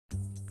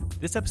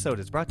This episode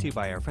is brought to you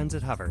by our friends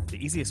at Hover,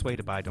 the easiest way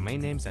to buy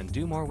domain names and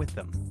do more with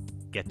them.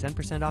 Get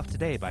 10% off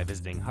today by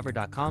visiting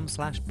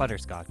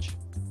hover.com/butterscotch.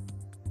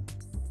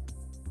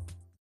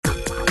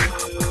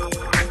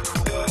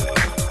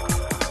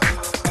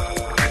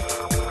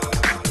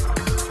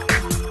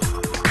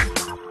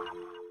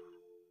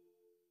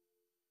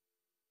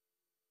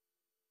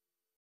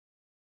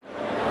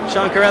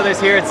 Sean Carruthers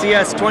here at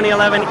CES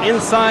 2011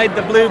 inside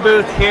the Blue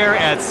booth here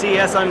at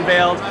CES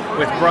Unveiled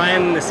with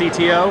Brian, the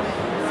CTO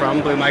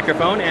from Blue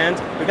Microphone,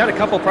 and we've got a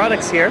couple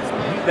products here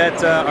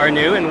that are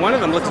new, and one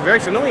of them looks very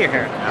familiar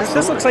here.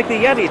 This looks like the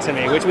Yeti to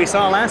me, which we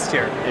saw last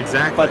year.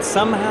 Exactly. But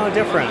somehow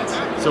different.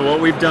 So what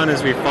we've done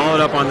is we've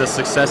followed up on the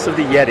success of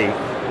the Yeti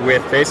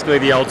with basically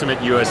the ultimate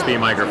USB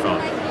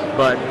microphone.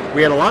 But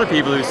we had a lot of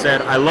people who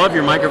said, I love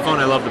your microphone,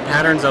 I love the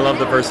patterns, I love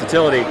the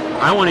versatility.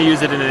 I want to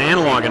use it in an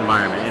analog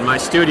environment, in my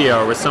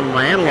studio or with some of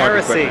my analog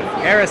equipment.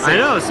 Heresy. I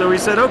know, so we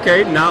said,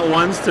 okay, not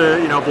ones to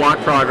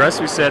block progress.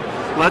 We said,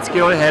 let's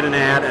go ahead and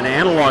add an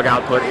analog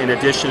output in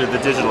addition to the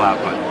digital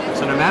output.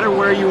 So no matter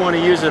where you want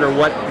to use it or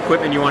what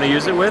equipment you want to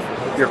use it with,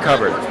 you're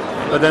covered.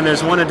 But then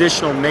there's one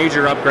additional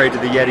major upgrade to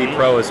the Yeti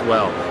Pro as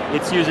well.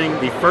 It's using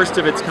the first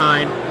of its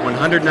kind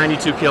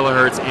 192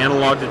 kilohertz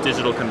analog to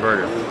digital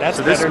converter. That's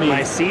better than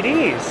my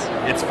CDs.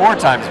 It's 4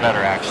 times better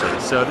actually.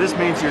 So this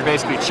means you're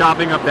basically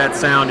chopping up that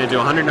sound into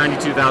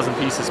 192,000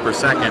 pieces per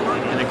second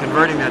and then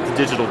converting that to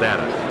digital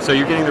data. So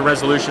you're getting the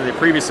resolution that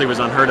previously was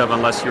unheard of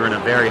unless you're in a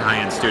very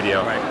high-end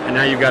studio. Right. And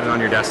now you've got it on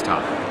your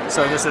desktop.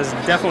 So this is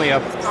definitely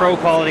a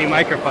pro-quality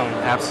microphone.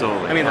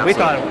 Absolutely. I mean, we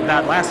thought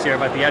that last year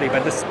about the Yeti,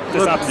 but this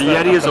ups the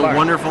Yeti is a bar.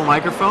 wonderful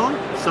microphone.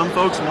 Some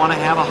folks want to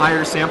have a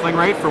higher sampling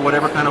rate for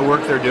whatever kind of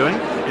work they're doing,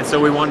 and so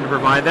we wanted to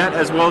provide that,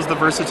 as well as the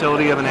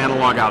versatility of an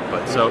analog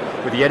output. So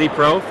with the Yeti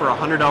Pro, for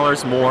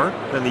 $100 more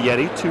than the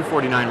Yeti,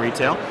 $249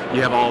 retail,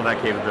 you have all of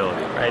that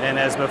capability. Right, and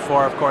as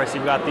before, of course,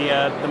 you've got the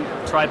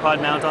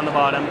tripod mount on the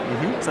bottom,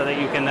 so that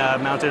you can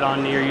mount it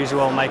on your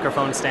usual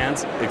microphone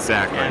stands.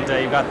 Exactly. And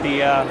you've got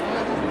the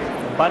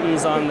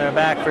buttons on the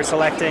back for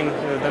selecting,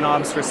 the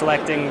knobs for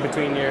selecting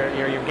between your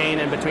gain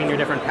and between your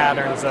different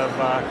patterns of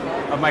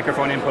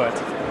microphone input.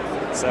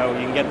 So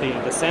you can get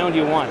the sound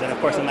you want, and of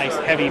course a nice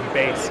heavy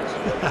bass.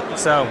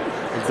 So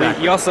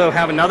exactly. You also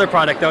have another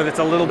product though that's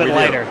a little bit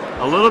lighter.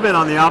 A little bit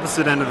on the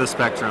opposite end of the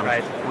spectrum.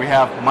 Right. We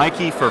have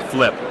Mikey for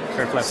flip.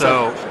 For flip.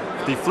 So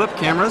the flip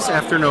cameras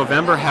after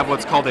November have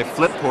what's called a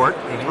flip port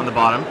on the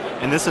bottom,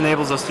 and this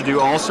enables us to do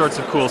all sorts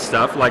of cool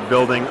stuff like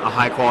building a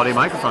high quality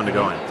microphone to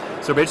go in.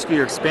 So basically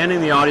you're expanding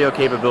the audio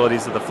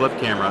capabilities of the flip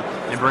camera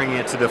and bringing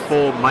it to the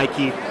full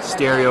Mikey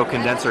stereo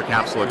condenser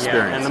capsule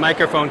experience. Yeah, and the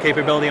microphone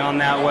capability on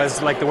that was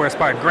like the worst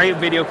part. Great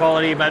video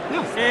quality, but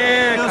some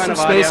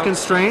space audio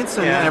constraints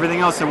and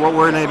everything else. And what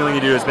we're enabling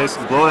you to do is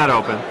basically blow that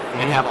open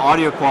and have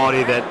audio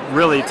quality that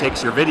really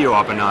takes your video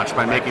up a notch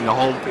by making the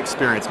whole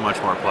experience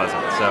much more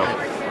pleasant. So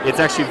it's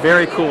actually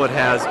very cool. It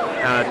has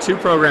 2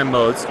 program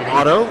modes,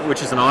 auto,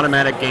 which is an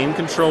automatic gain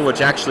control, which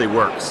actually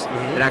works.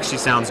 It actually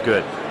sounds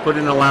good. Put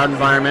it in a loud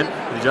environment,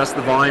 adjust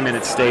the volume, and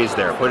it stays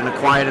there. Put it in a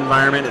quiet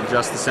environment,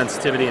 adjust the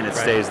sensitivity, and it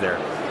stays there.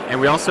 And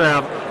we also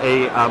have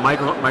a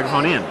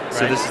microphone in.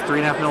 So this is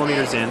 3.5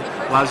 millimeters in.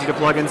 Allows you to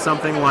plug in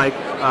something like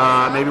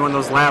maybe one of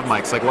those lav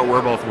mics, like what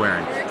we're both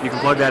wearing. You can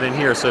plug that in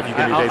here, so if you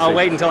can do basic. I'll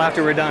wait until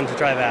after we're done to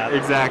try that.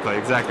 Exactly,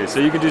 exactly. So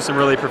you can do some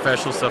really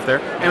professional stuff there.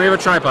 And we have a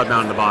tripod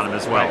mount on the bottom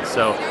as well.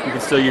 So you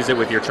can still use it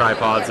with your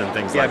tripods and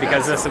things like that. Yeah,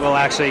 because this will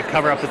actually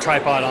cover up the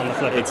tripod on the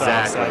flip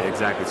itself. Exactly,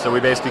 exactly. So we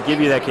basically give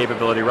you that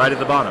capability right at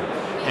the bottom.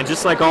 And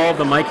just like all of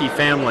the Mikey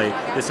family,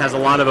 this has a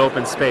lot of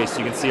open space.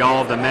 You can see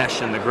all of the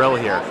mesh and the grill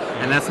here.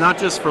 And that's not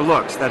just for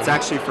looks, that's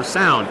actually for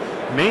sound.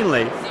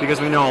 Mainly because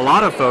we know a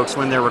lot of folks,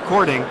 when they're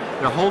recording,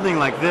 they're holding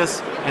like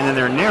this and then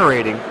they're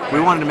narrating. We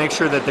wanted to make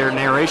sure that their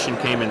narration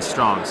came in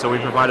strong. So we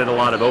provided a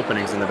lot of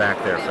openings in the back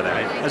there for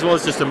that, as well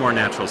as just a more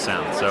natural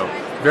sound. So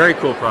very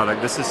cool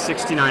product. This is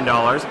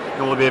 $69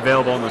 and will be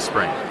available in the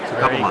spring. So a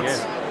couple months.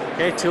 Good.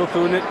 Okay, two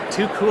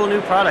cool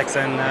new products,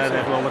 and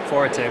that we'll look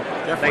forward to.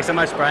 Definitely. Thanks so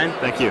much, Brian.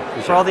 Thank you.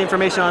 For all the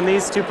information on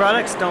these 2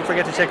 products, don't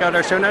forget to check out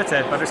our show notes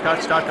at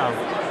butterscotch.com.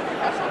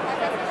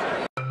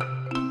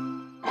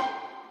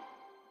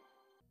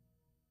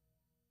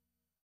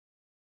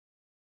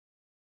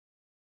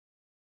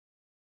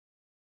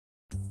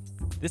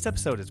 This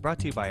episode is brought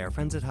to you by our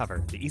friends at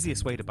Hover, the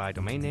easiest way to buy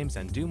domain names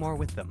and do more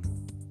with them.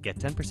 Get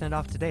 10%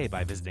 off today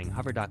by visiting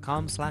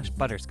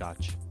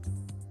hover.com/butterscotch.